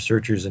investigators and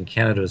researchers in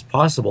Canada as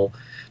possible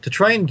to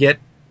try and get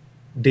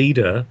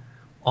data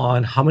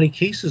on how many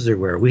cases there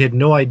were. We had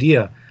no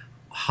idea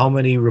how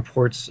many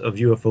reports of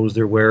UFOs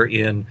there were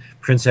in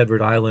Prince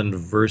Edward Island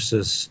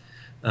versus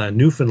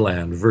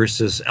Newfoundland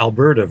versus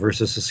Alberta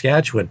versus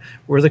Saskatchewan.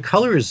 Were the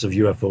colors of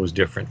UFOs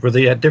different? Were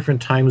they at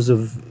different times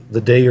of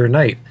the day or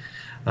night?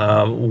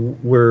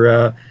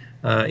 Were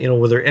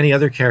there any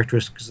other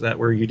characteristics that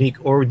were unique,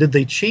 or did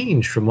they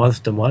change from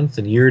month to month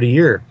and year to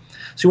year?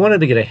 So we wanted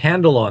to get a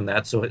handle on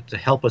that to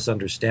help us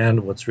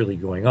understand what's really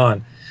going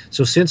on.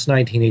 So since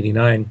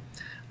 1989,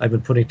 I've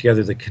been putting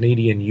together the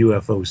Canadian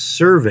UFO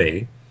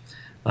Survey,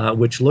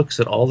 which looks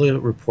at all the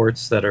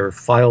reports that are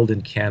filed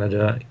in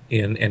Canada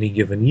in any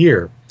given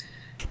year.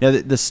 Now,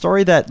 the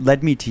story that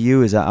led me to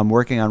you, I'm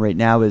working on right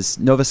now, is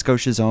Nova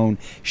Scotia's own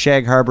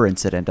Shag Harbour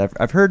incident.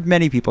 I've heard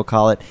many people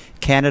call it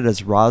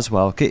Canada's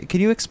Roswell.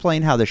 Can you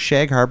explain how the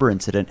Shag Harbour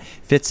incident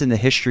fits in the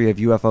history of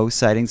UFO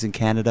sightings in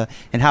Canada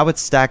and how it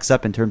stacks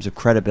up in terms of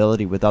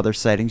credibility with other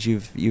sightings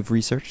you've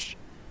researched?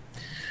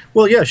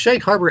 Well, yeah,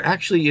 Shag Harbour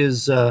actually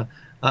is a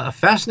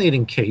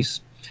fascinating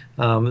case.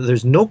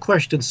 There's no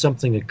question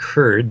something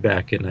occurred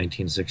back in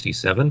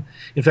 1967.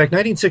 In fact,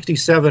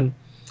 1967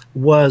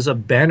 was a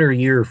banner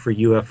year for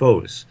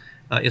UFOs,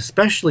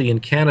 especially in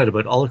Canada,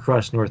 but all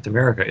across North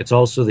America. It's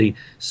also the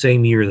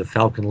same year the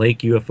Falcon Lake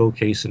UFO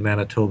case in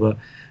Manitoba,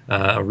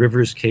 a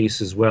Rivers case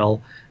as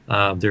well.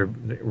 There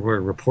were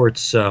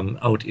reports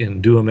out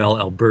in Duhamel,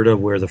 Alberta,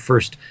 where the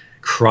first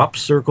crop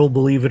circle,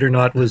 believe it or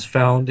not, was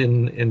found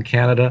in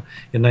Canada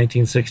in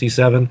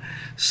 1967.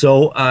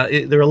 So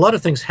there are a lot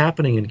of things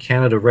happening in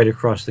Canada right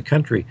across the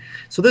country.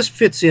 So this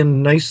fits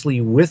in nicely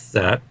with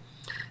that.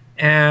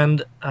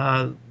 And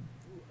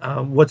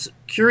what's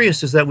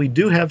curious is that we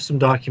do have some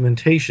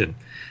documentation.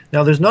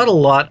 Now, there's not a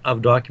lot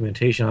of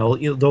documentation,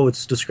 though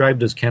it's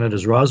described as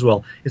Canada's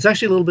Roswell. It's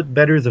actually a little bit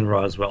better than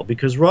Roswell,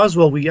 because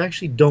Roswell, we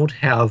actually don't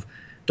have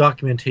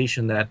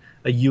documentation that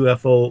a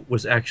UFO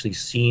was actually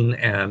seen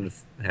and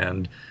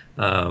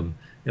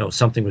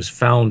something was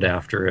found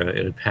after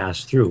it had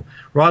passed through.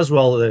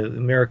 Roswell, the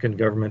American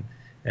government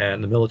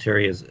and the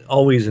military has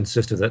always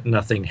insisted that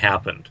nothing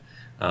happened,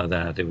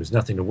 that there was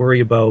nothing to worry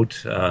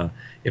about.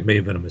 It may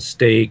have been a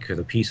mistake, or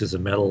the pieces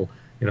of metal,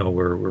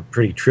 were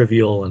pretty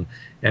trivial,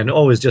 and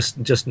always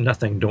just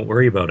nothing. Don't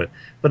worry about it.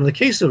 But in the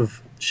case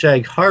of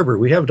Shag Harbour,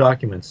 we have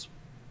documents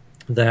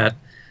that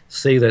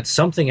say that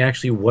something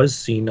actually was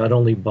seen not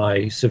only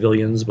by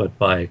civilians but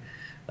by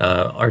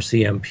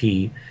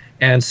RCMP,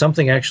 and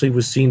something actually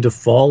was seen to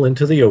fall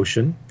into the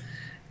ocean,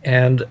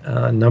 and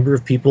a number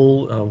of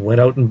people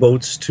went out in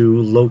boats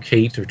to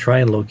locate or try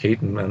and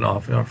locate and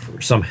offer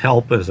some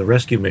help as a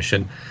rescue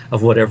mission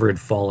of whatever had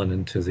fallen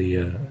into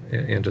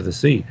the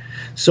sea.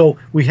 So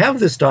we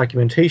have this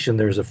documentation.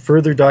 There's a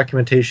further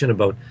documentation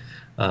about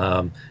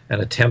an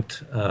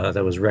attempt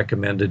that was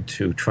recommended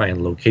to try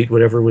and locate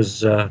whatever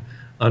was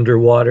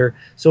underwater.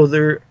 So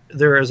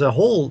there is a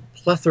whole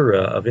plethora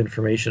of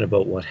information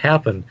about what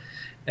happened.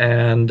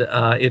 And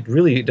it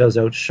really does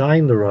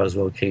outshine the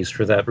Roswell case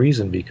for that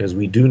reason, because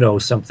we do know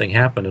something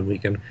happened, and we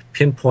can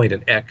pinpoint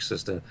an X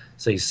as to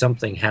say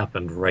something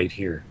happened right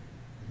here.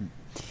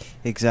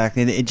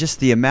 Exactly, and just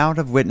the amount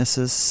of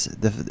witnesses,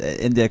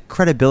 and the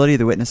credibility of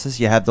the witnesses.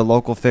 You have the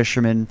local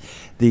fishermen,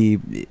 the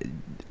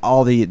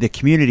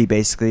community,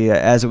 basically.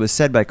 As it was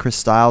said by Chris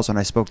Stiles when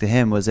I spoke to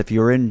him, was if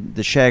you were in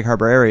the Shag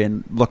Harbour area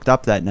and looked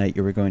up that night,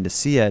 you were going to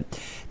see it.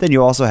 Then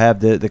you also have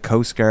the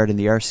Coast Guard and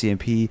the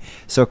RCMP.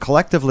 So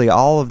collectively,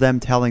 all of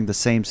them telling the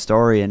same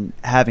story, and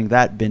having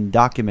that been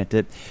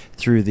documented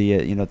through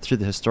the through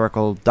the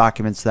historical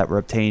documents that were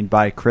obtained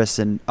by Chris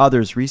and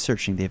others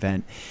researching the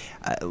event.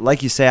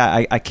 Like you say,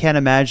 I can't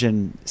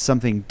imagine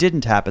something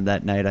didn't happen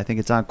that night. I think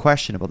it's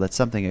unquestionable that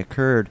something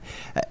occurred.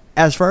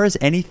 As far as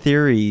any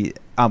theory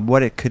on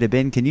what it could have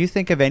been, can you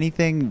think of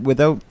anything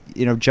without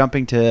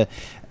jumping to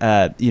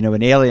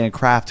an alien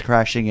craft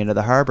crashing into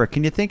the harbor?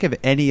 Can you think of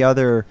any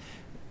other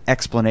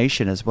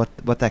explanation as what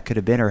that could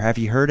have been, or have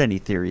you heard any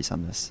theories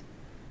on this?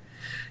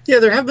 Yeah,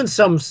 there have been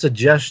some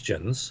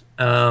suggestions.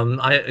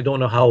 I don't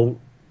know how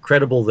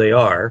credible they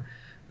are.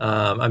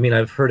 I mean,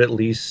 I've heard at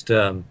least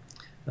a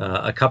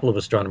couple of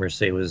astronomers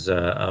say it was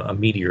a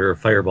meteor, a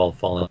fireball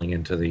falling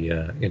into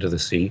the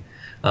sea.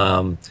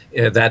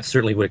 That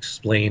certainly would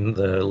explain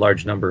the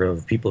large number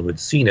of people who had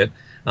seen it.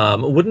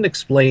 It wouldn't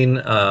explain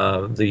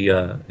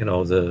the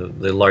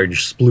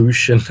large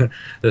sploosh and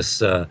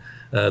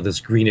this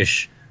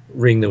greenish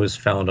ring that was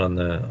found on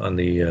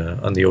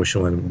the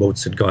ocean when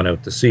boats had gone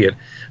out to see it.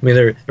 I mean,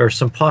 there are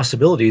some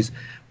possibilities,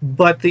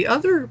 but the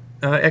other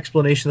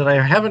explanation that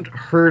I haven't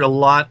heard a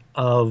lot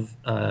of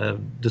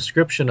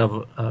description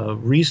of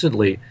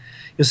recently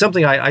is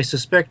something I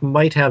suspect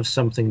might have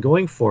something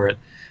going for it.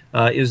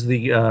 Is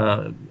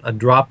a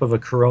drop of a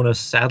Corona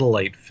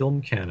satellite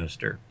film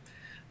canister.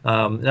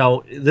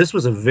 Now, this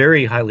was a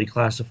very highly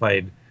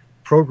classified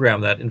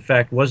program that, in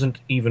fact, wasn't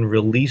even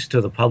released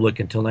to the public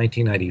until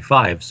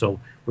 1995. So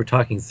we're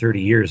talking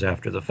 30 years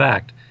after the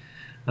fact,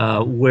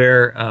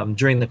 where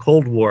during the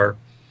Cold War,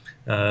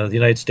 the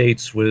United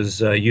States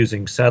was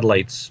using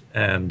satellites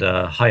and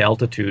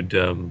high-altitude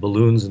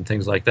balloons and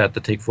things like that to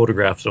take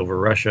photographs over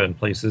Russia and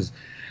places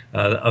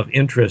of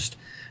interest.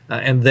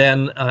 And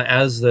then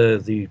as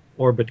the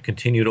orbit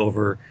continued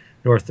over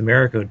North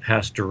America, it would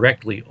pass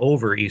directly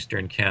over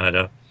eastern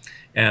Canada,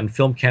 and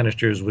film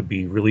canisters would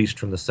be released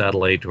from the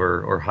satellite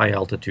or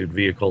high-altitude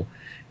vehicle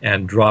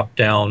and drop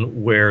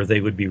down where they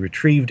would be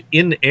retrieved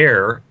in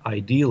air,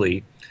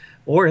 ideally,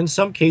 or in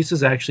some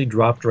cases actually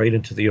dropped right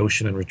into the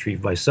ocean and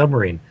retrieved by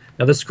submarine.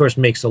 Now, this, of course,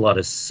 makes a lot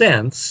of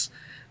sense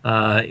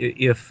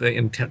if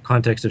in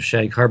context of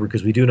Shag Harbour,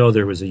 because we do know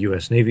there was a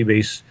U.S. Navy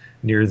base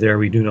near there.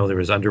 We do know there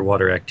was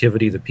underwater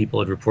activity that people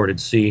had reported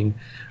seeing,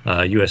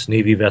 U.S.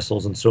 Navy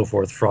vessels and so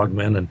forth,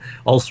 frogmen, and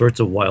all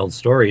sorts of wild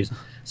stories.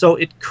 So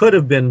it could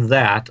have been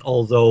that,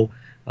 although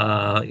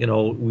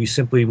we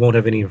simply won't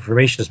have any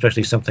information,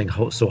 especially something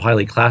so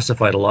highly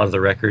classified. A lot of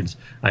the records,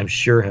 I'm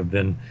sure, have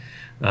been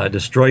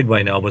destroyed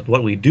by now. But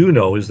what we do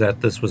know is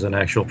that this was an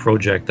actual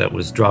project that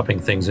was dropping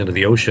things into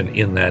the ocean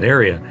in that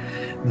area.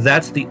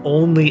 That's the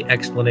only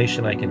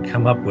explanation I can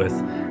come up with,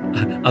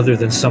 other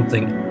than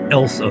something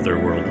else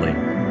otherworldly.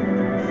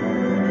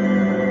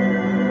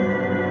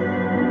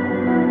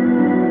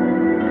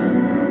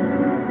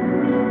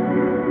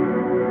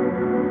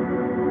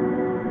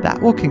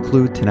 That will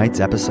conclude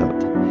tonight's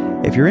episode.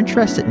 If you're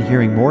interested in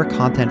hearing more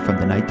content from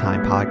the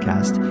Nighttime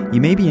Podcast,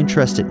 you may be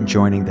interested in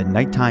joining the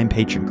Nighttime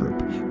Patron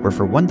Group, where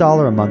for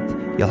 $1 a month,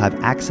 you'll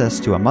have access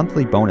to a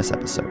monthly bonus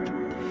episode.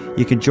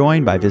 You can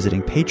join by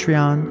visiting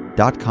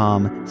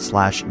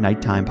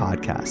patreon.com/Nighttime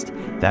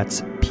Podcast.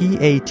 That's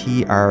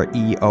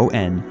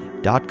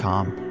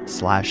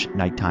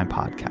patreon.com/Nighttime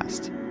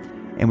Podcast.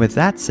 And with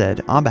that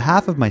said, on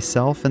behalf of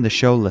myself and the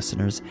show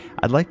listeners,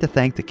 I'd like to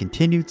thank the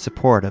continued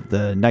support of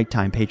the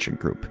Nighttime Patron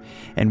Group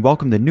and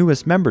welcome the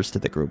newest members to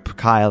the group,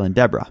 Kyle and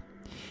Deborah.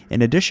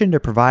 In addition to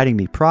providing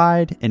me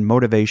pride and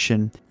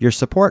motivation, your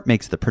support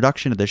makes the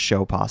production of this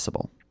show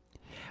possible.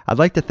 I'd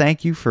like to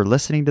thank you for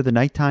listening to the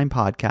Nighttime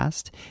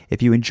Podcast.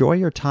 If you enjoy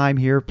your time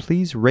here,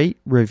 please rate,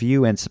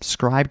 review, and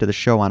subscribe to the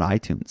show on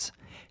iTunes.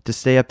 To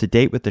stay up to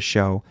date with the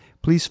show,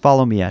 please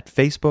follow me at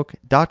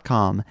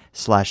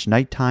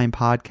facebook.com/Nighttime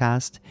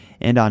Podcast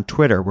and on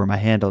Twitter, where my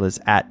handle is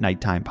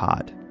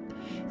 @NighttimePod.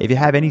 If you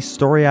have any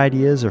story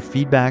ideas or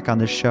feedback on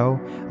this show,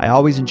 I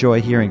always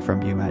enjoy hearing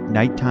from you at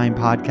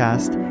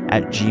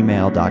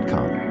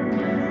nighttimepodcast@gmail.com.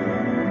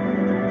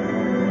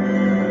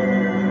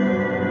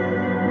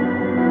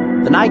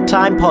 The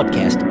Nighttime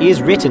Podcast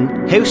is written,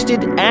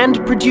 hosted,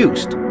 and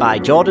produced by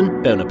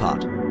Jordan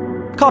Bonaparte.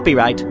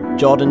 Copyright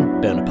Jordan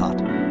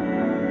Bonaparte.